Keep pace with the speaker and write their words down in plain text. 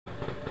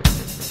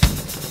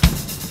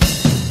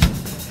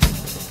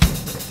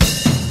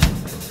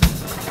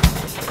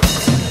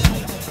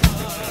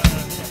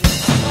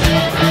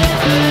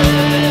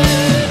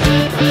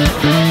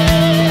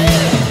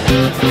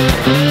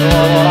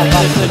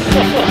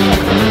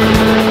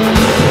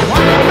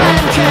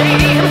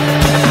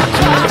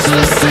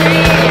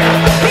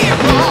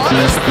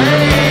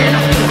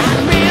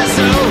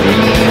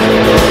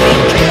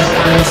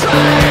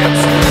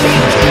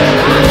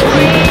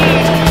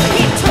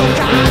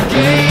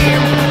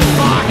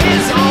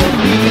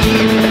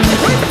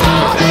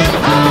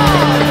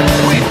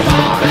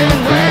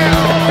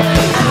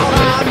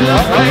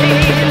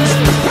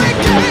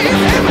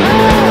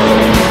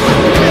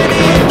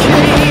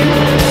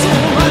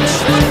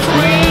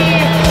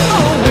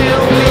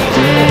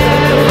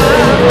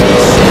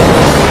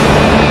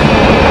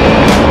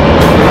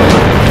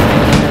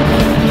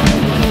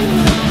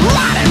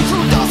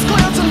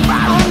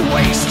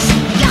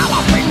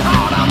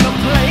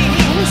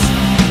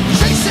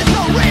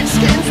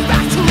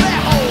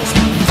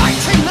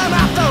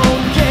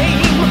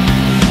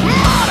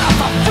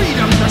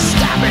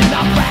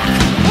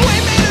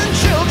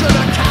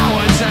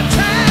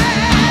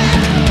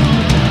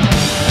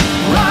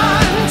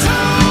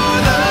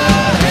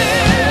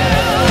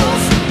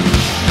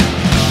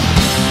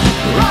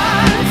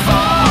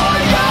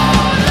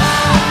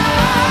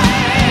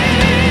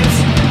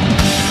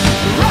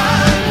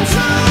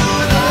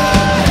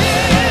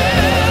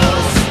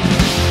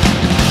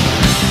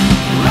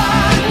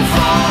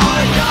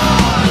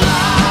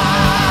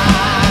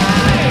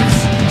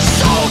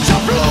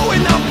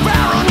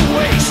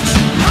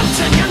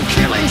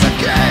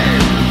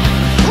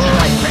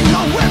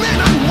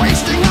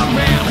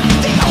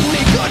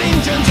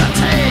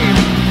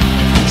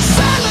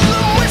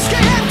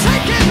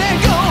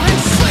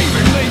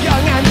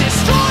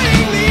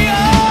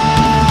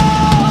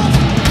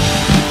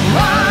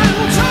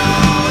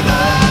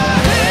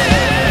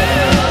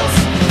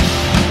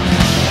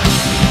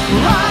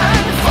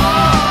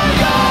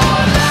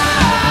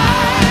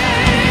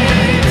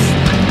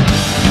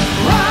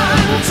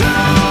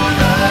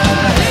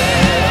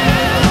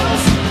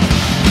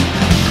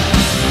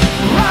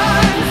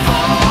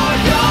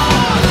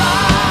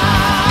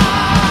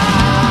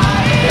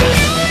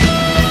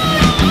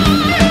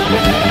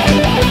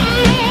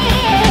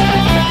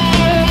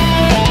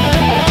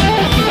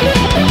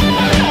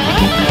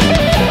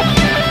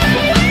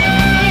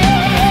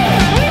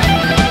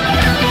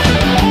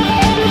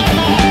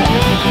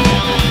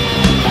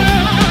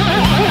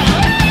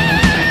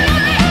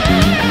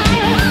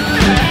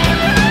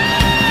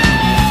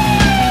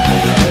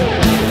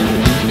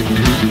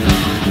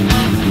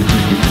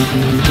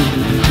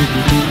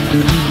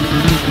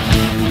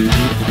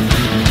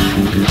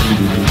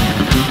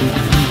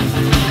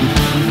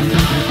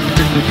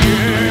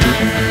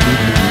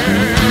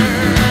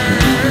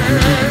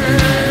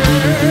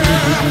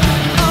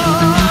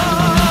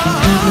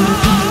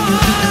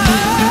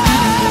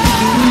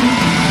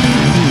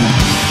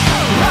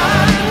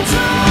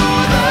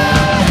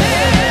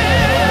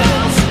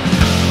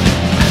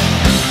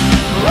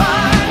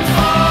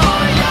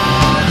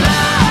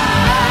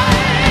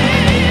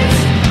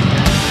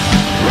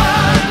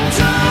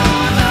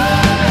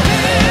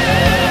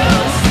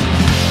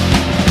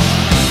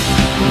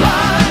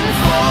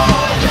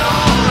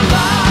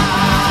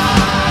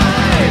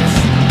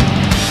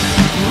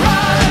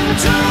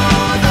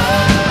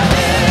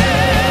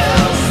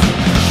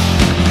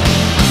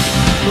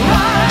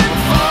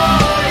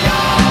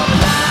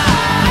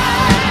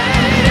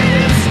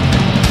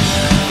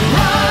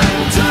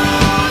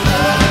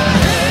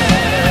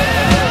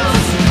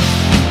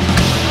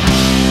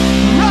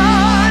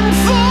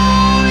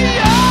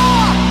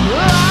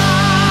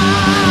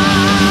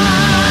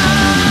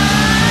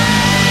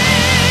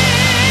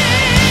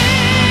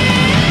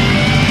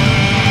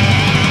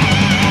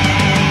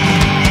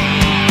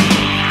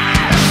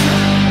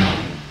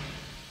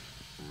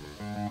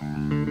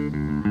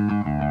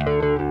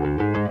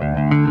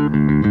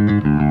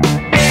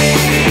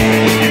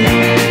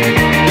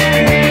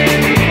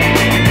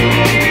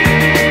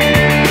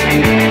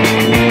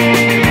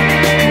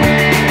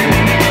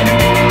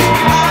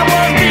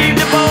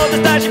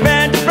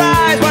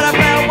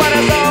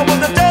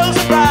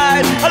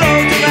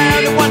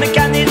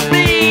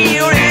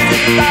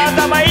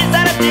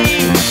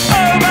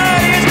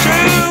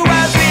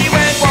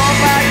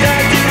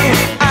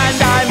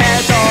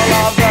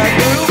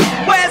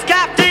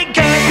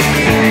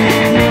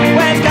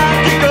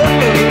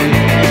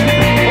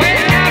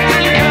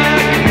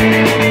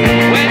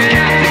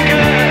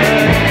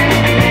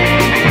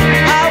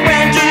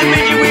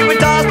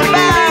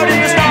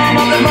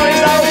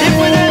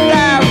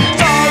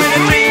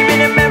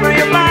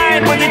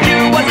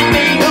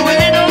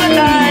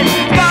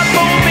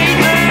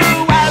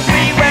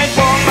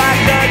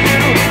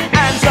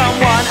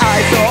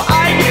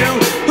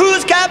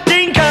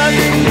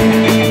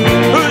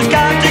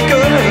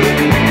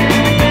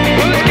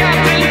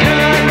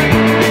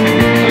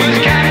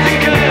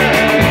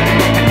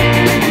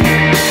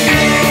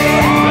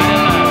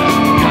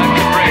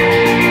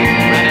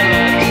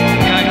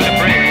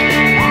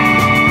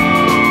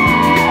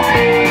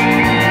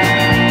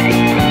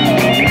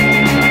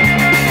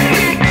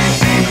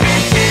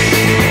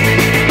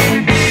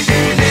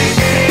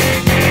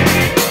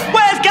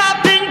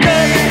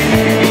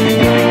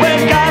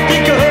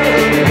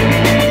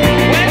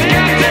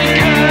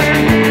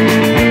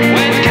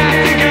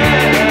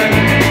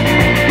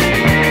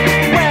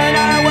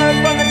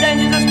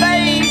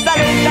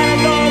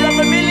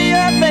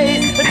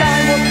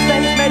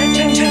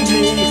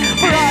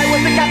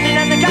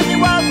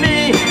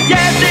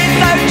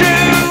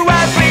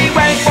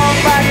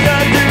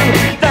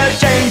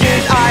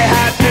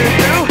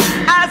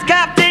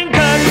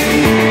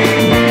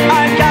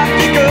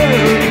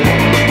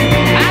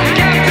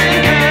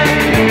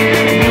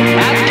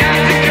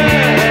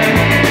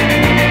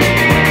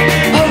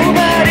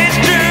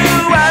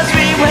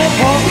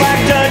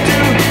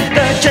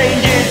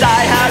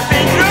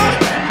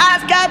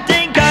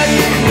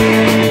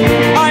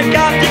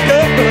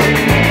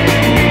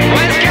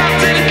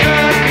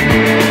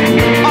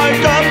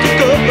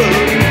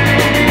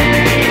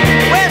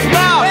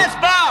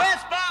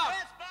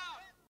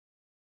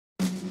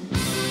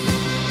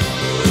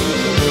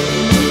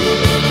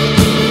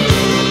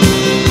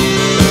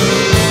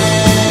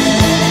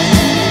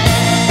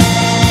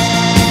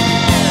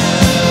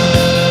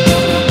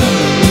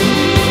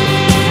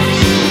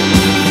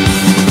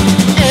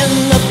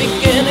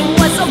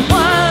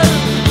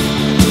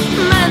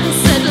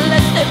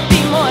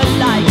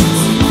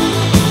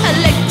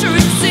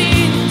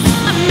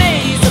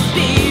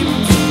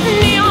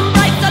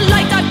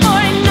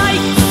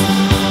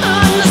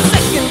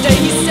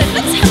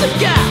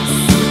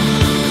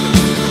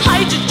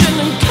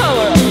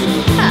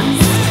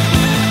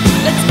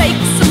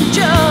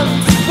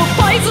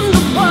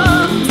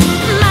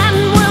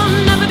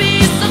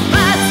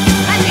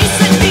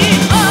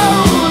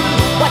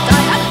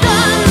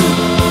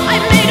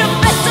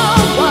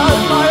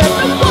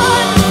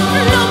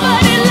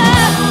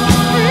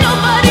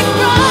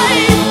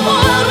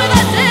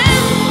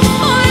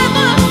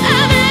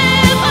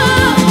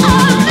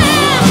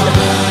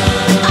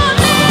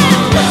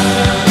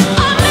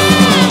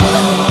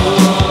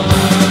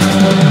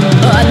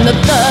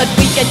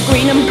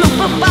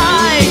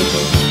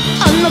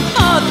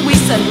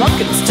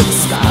rockets to the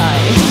sky.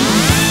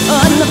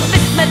 On the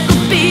fifth met the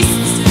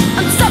beasts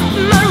and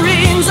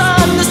submarines.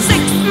 On the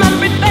sixth man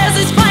prepares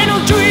his final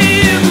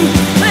dream.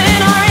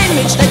 In our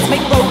image, let's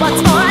make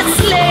robots for our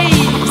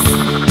slaves.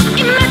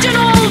 Imagine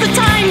all the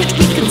time that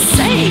we can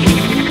save.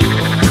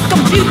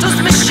 Computers,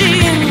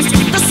 machines,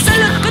 the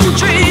silicon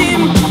dream.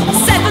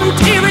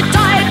 70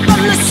 retired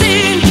from the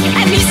scene,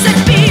 and he said,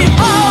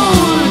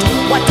 behold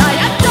what I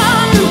have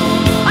done.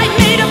 I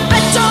made a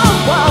better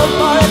world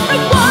for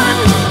everyone.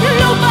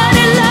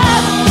 Nobody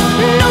laughed,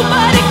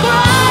 nobody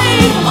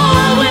cried,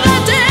 all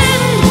without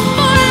end,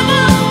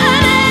 forever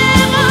and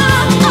ever.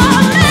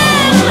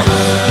 Amen,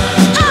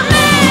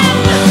 amen,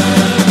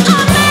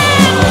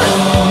 amen.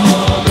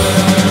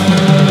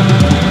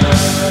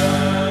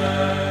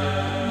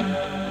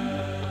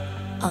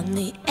 On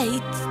the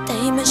eighth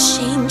day,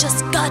 machine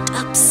just got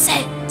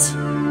upset.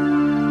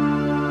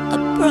 A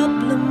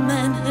problem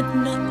man had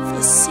not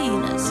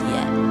foreseen as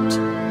yet.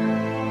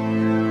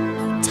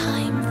 No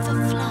time for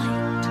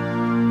flight,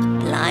 a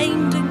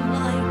blinding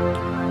light,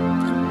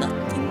 and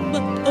nothing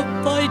but a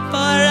void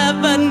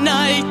forever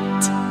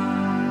night.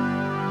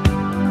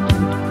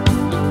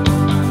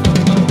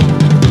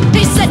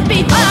 He said,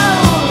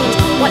 behold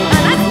what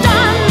man has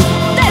done.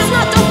 There's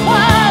not a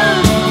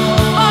world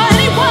or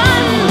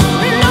anyone.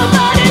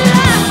 Nobody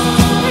laughed,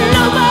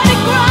 nobody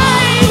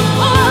cried,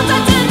 all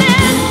that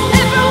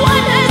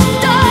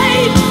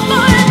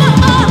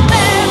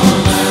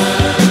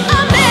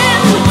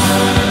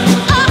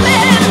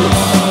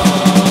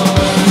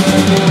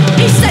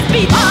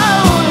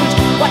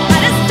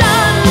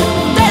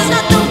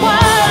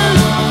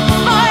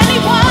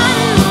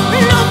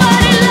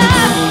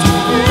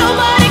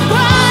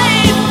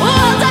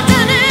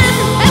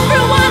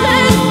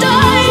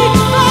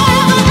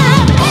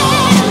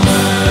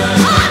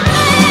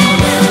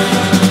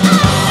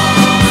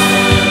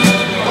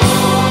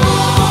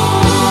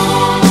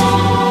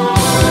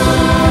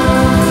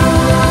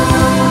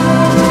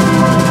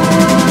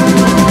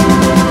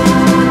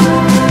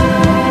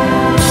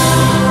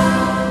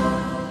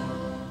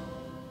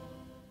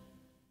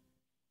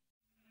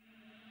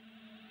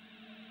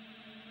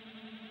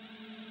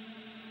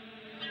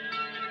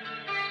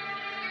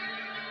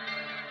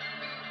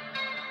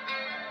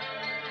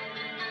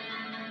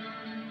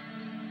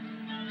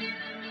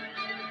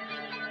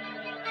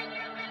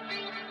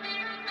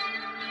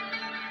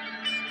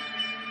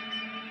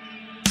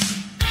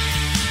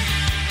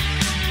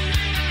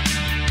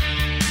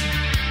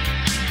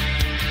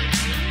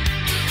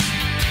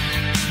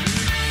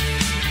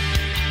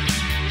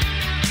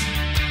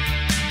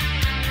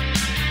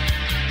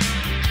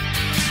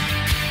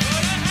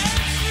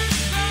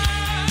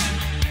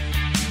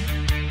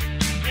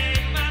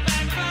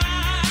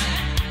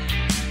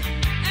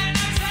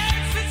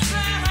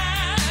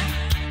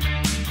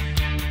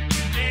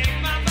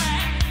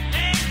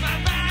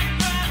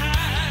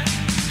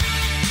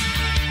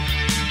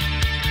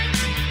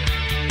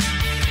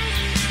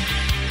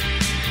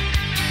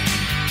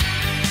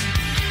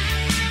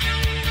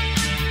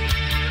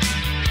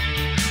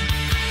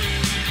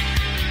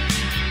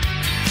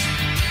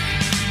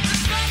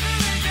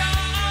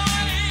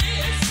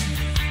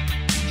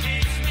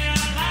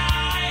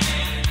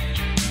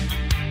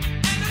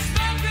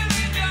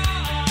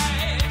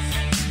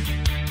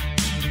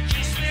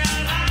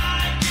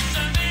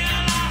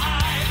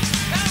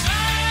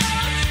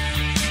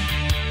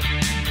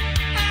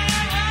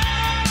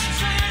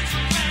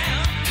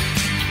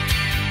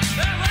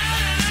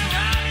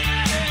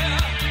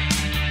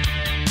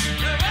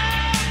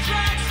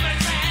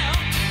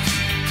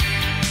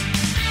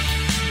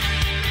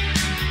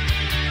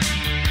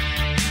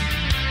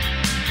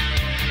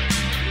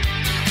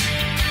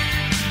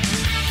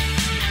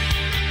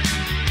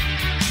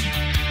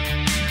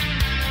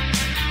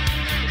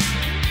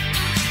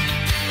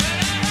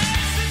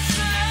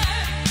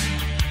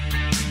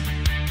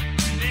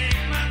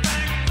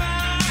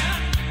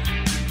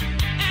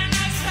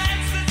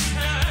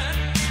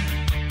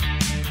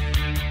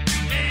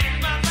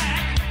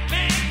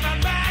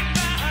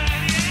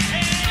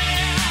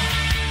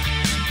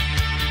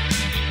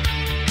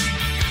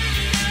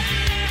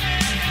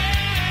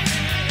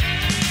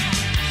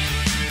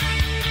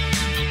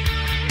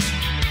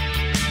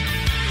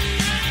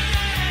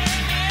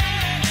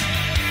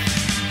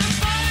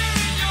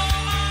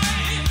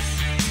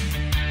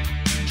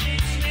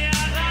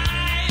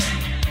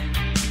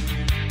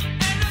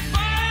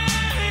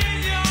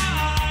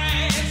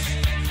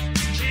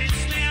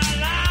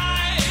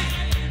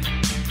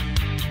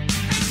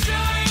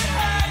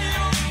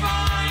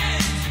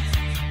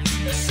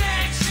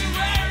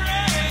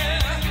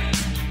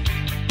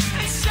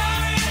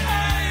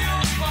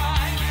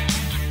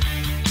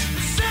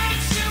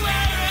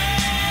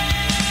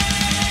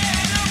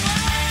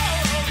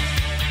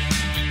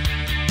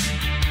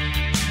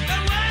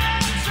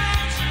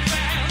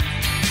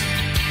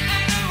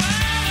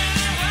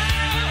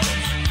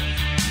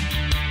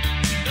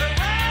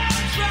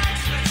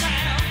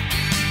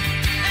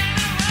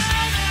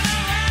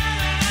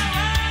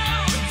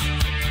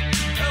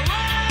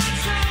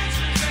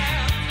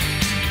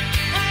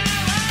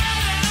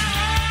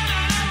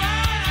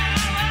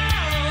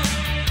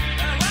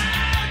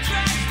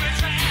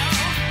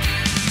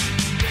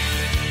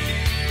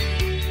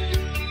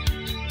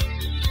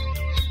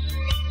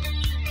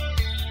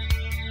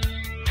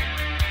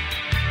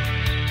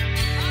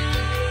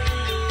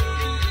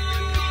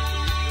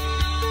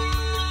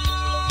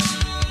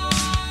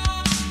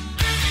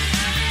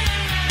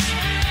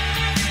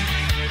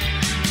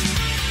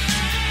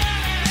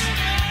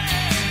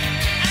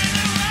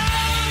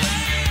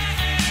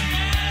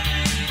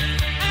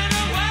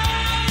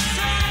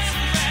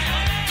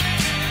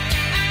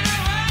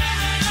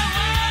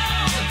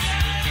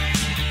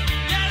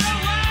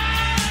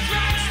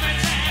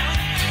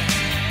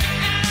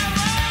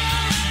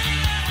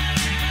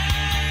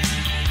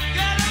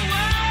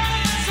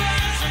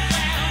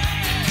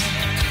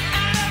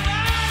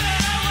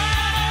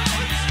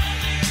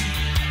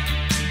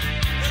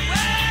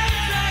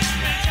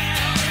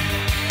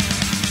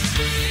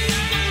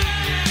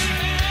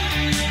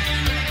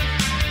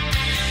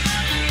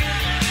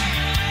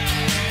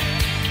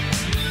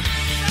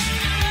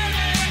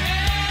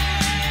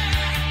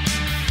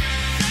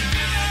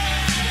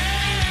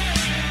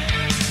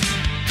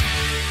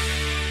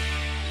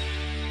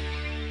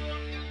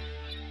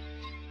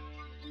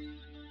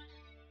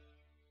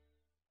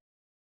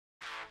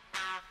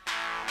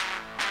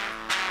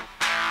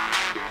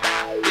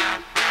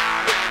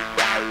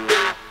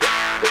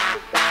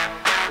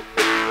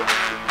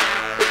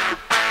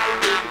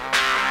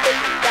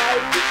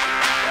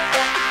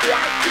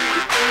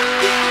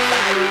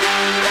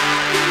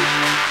Blues.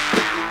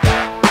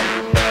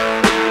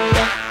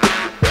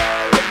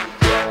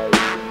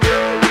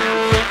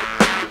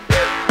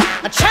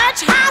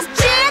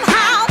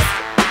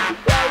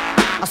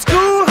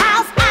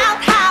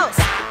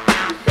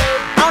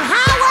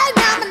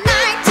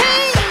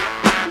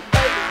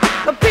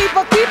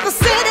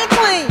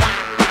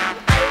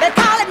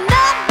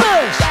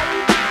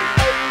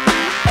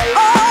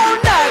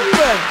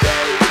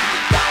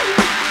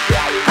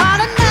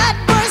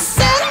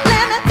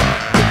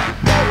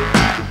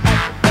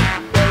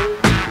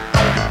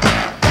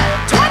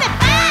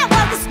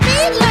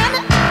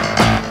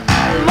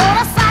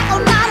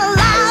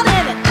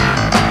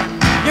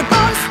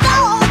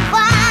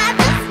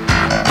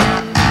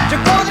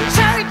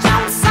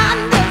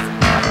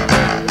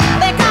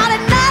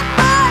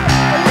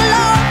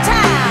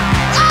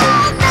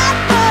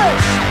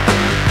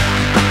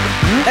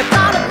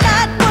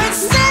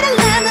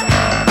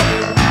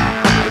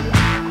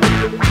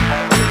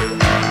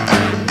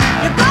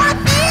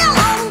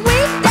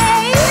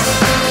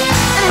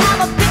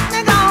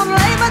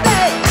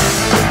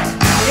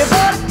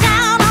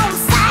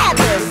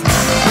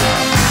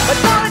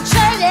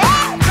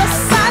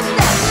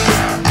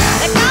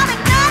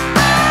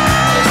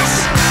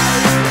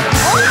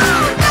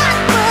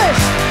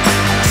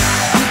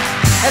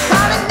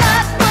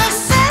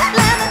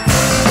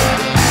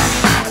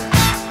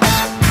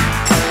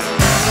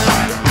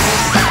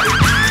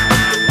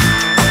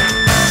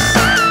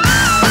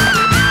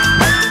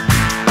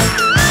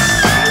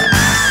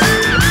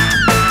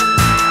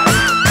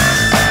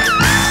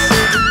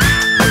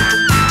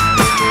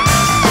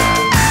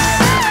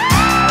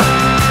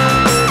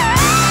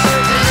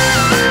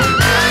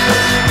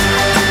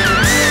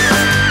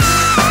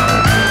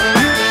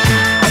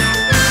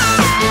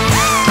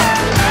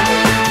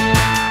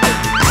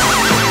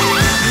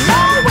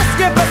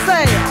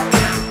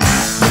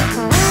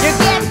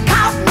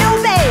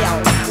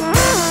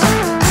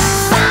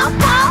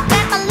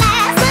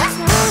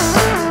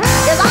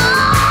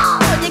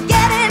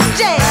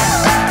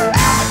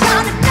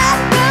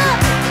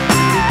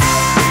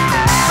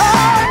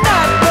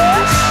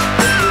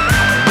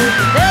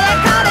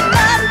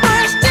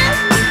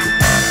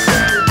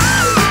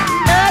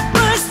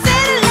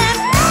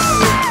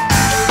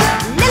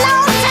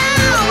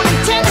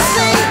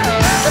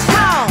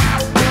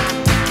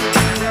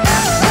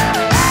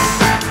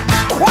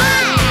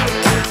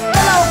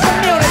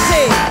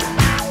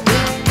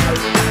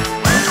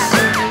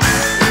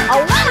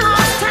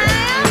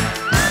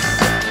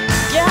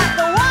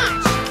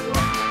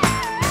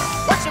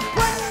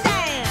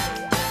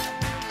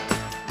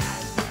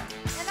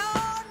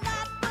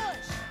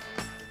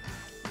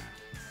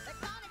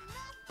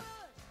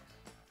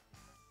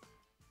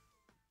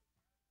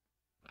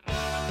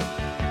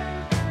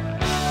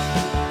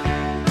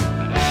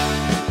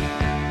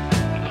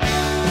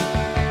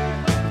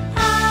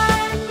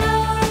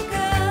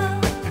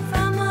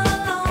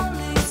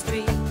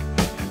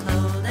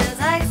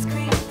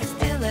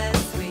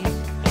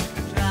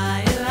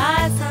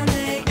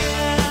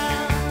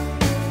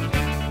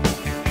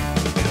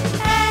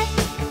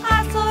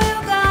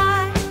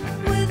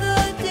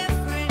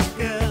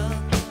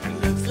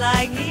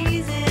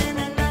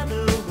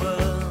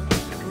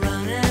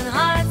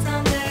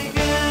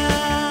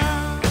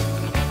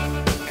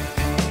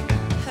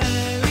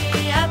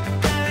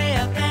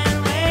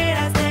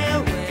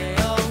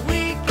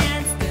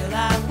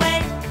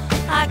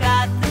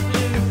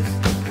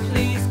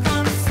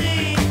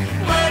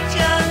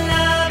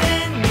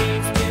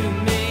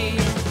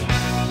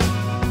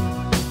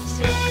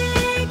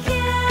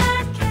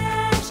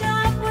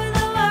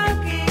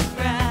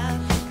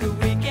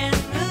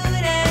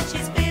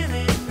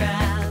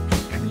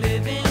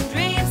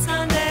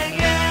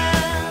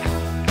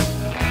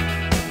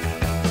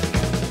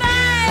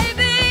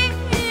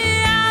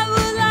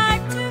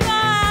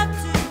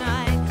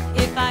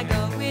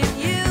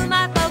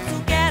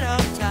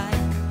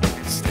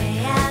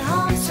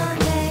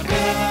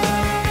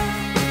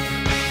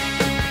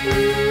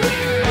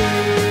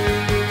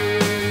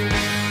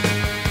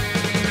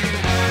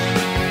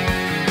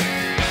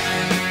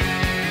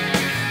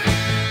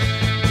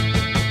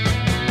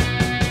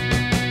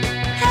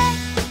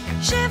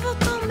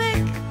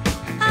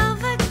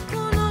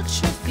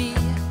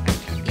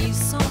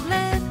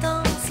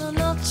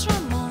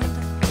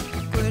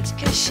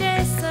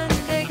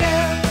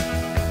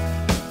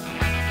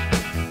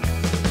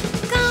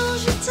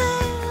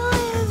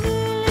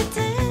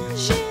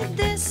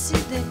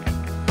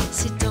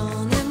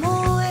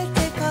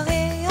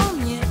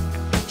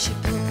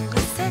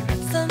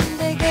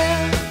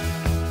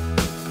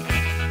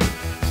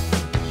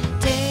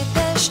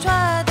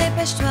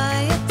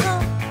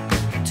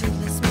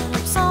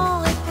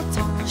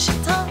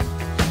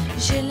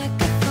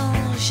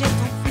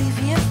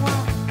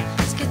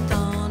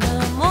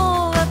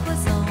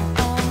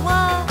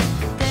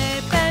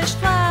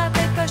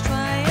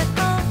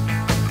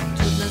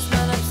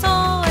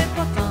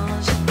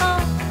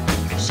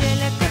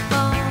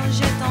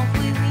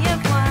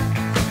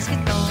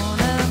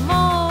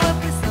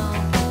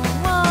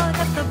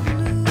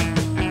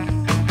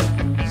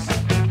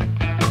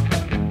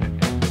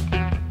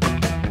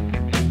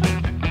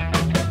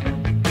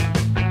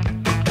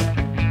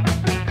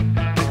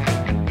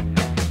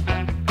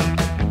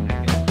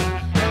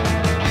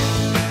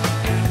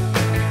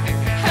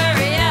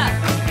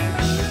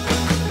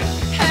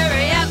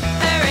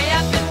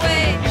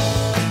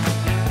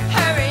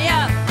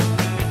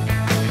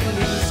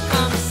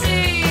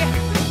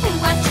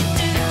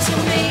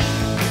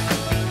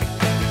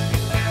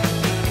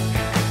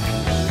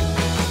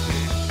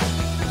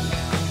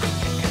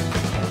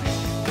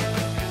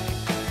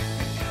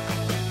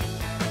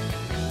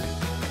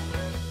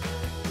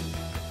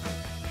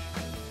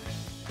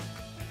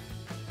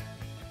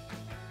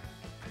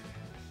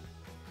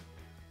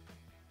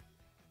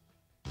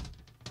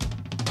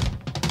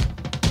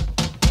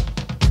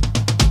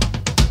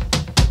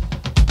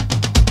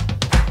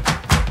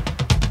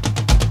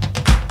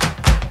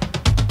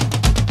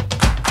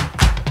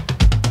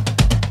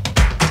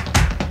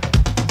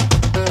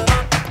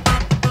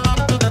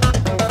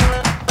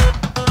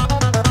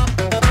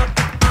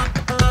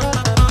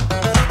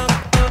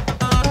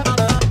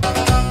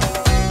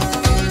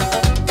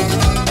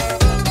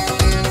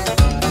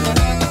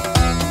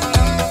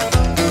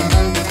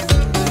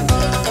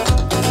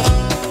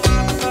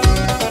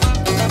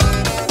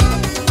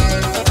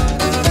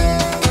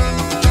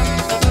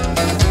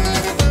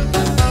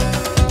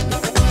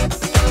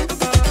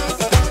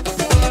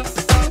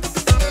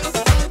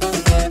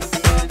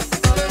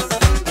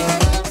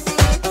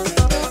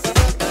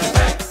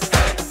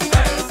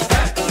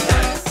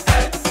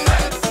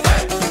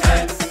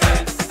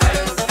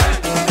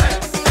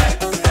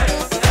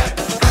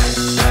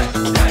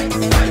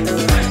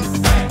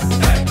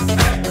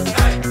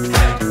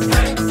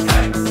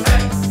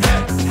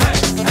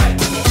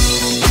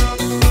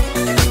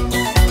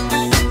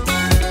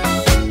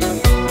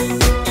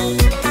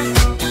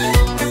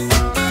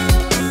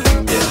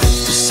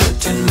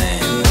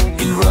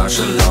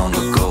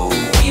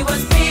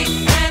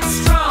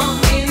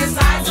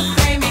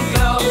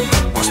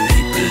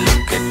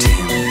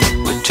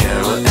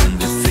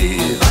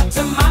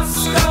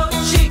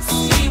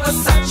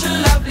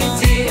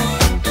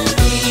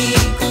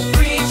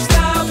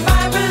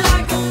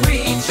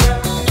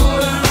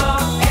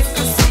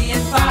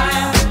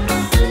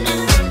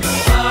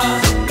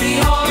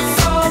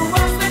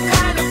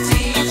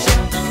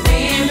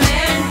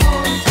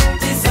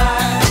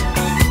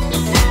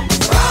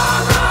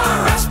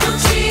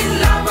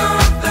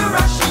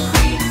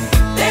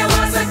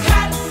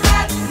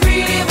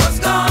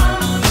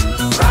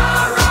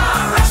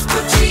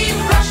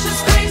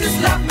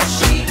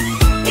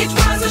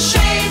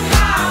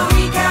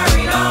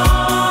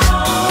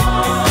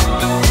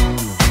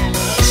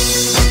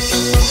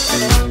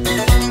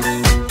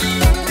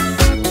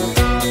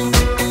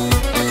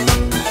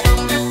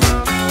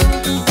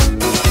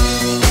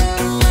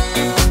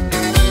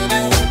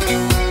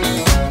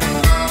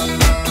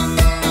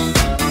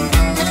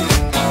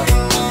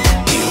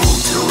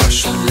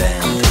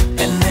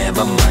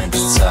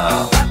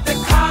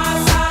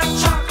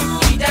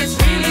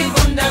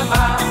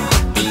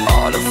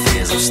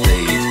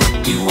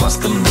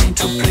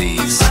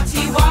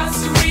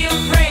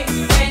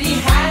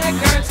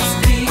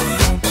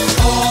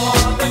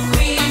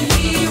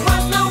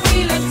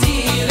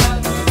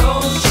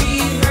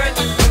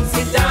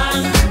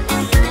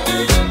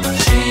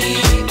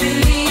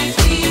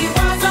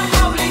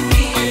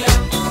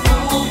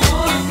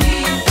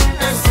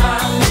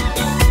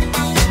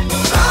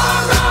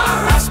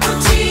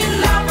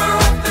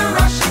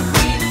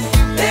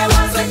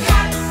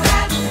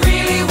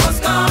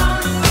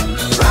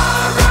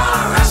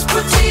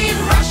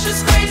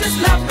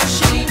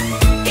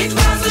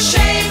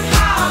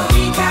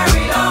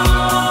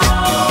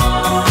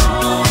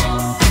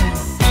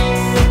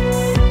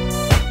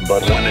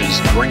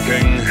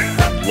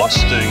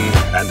 lusting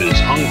and his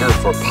hunger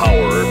for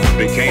power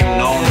became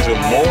known to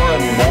more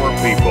and more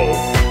people,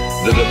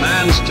 the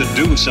demands to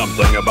do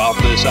something about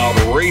this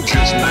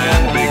outrageous man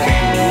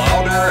became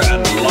louder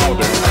and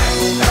louder.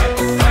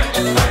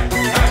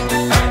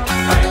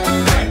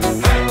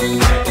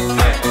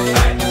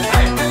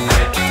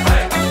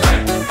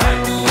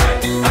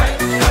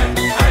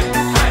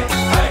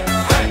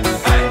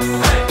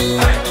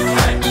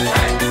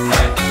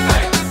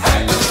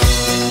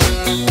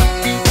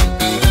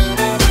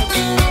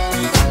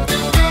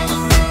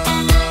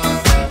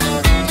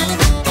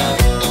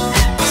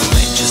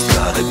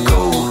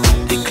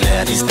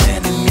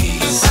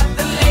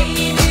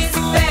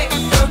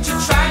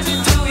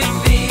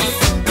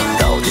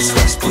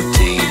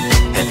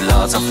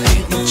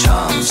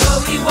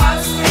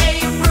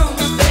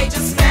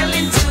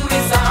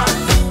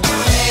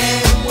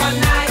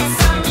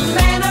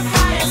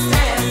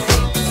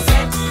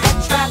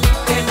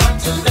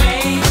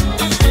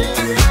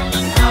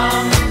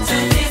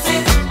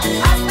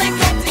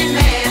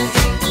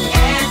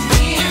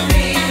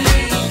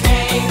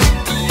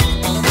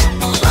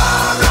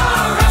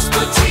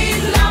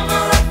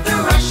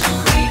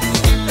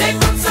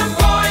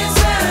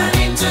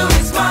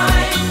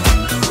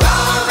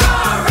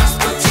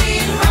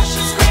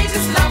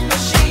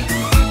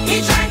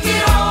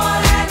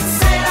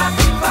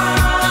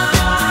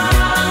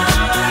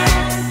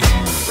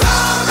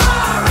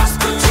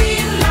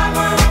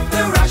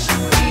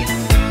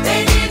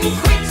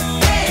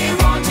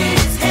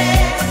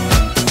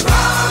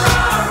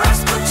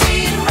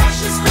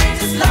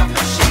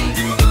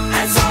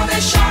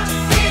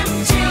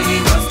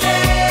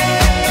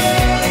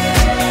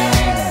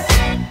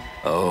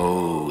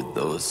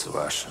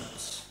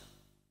 Russians.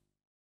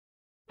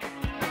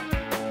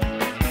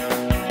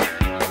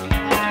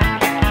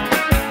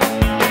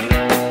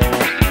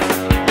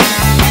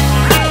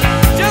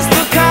 Just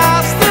a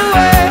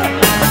castaway,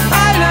 an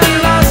island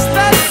lost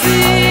at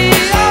sea.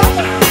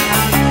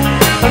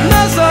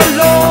 Another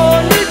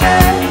lonely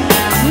day,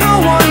 no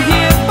one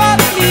here but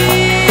me.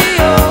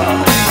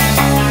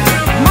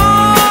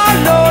 More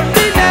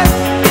loneliness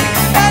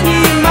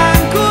any man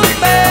could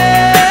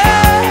bear.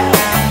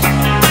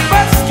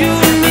 Rescue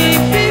me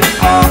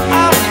before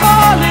I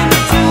fall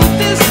into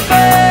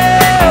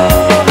despair.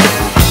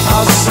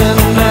 I'll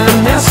send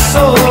an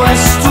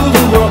SOS to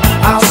the world.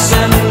 I'll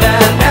send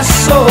an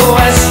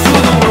SOS to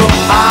the world.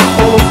 I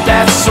hope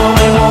that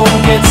someone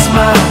gets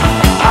mine.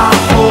 I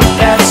hope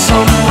that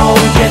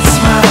someone gets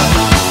mine.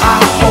 I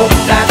hope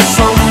that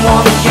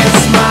someone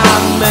gets my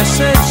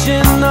message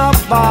in a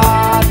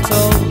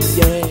bottle,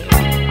 yeah.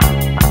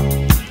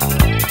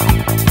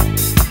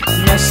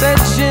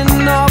 Message in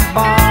a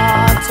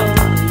bottle,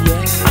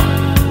 yeah.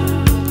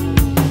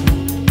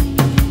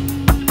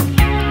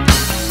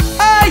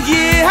 A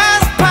year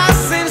has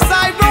passed since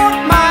I wrote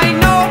my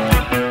note.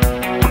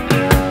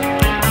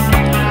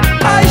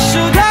 I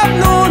should have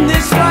known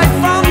this right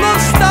from the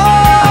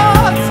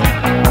start.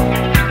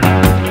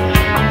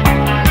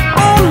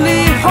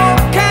 Only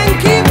hope can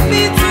keep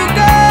me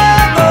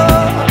together.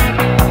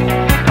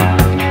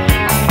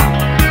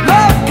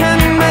 Love can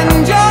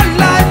mend your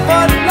life,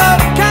 but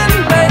love can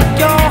break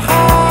your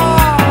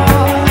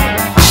heart.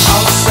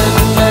 I'll send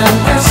an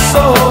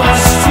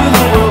SOS to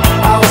the world.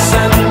 I'll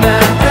send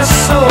an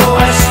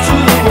SOS to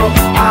the world.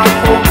 I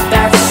hope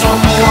that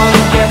someone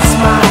gets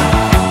mine.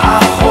 I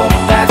hope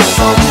that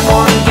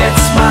someone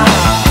gets mine.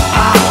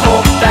 I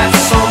hope that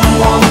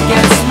someone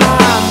gets my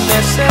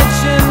message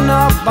in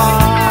a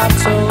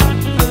bottle.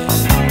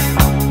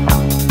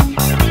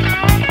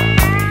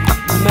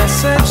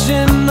 Message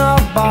in a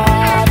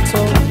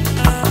bottle.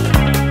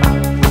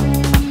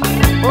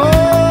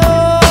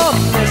 Oh,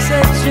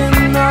 message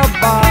in a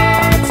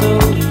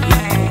bottle.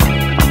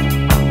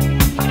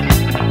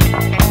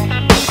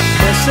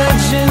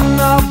 Message in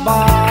a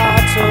bottle.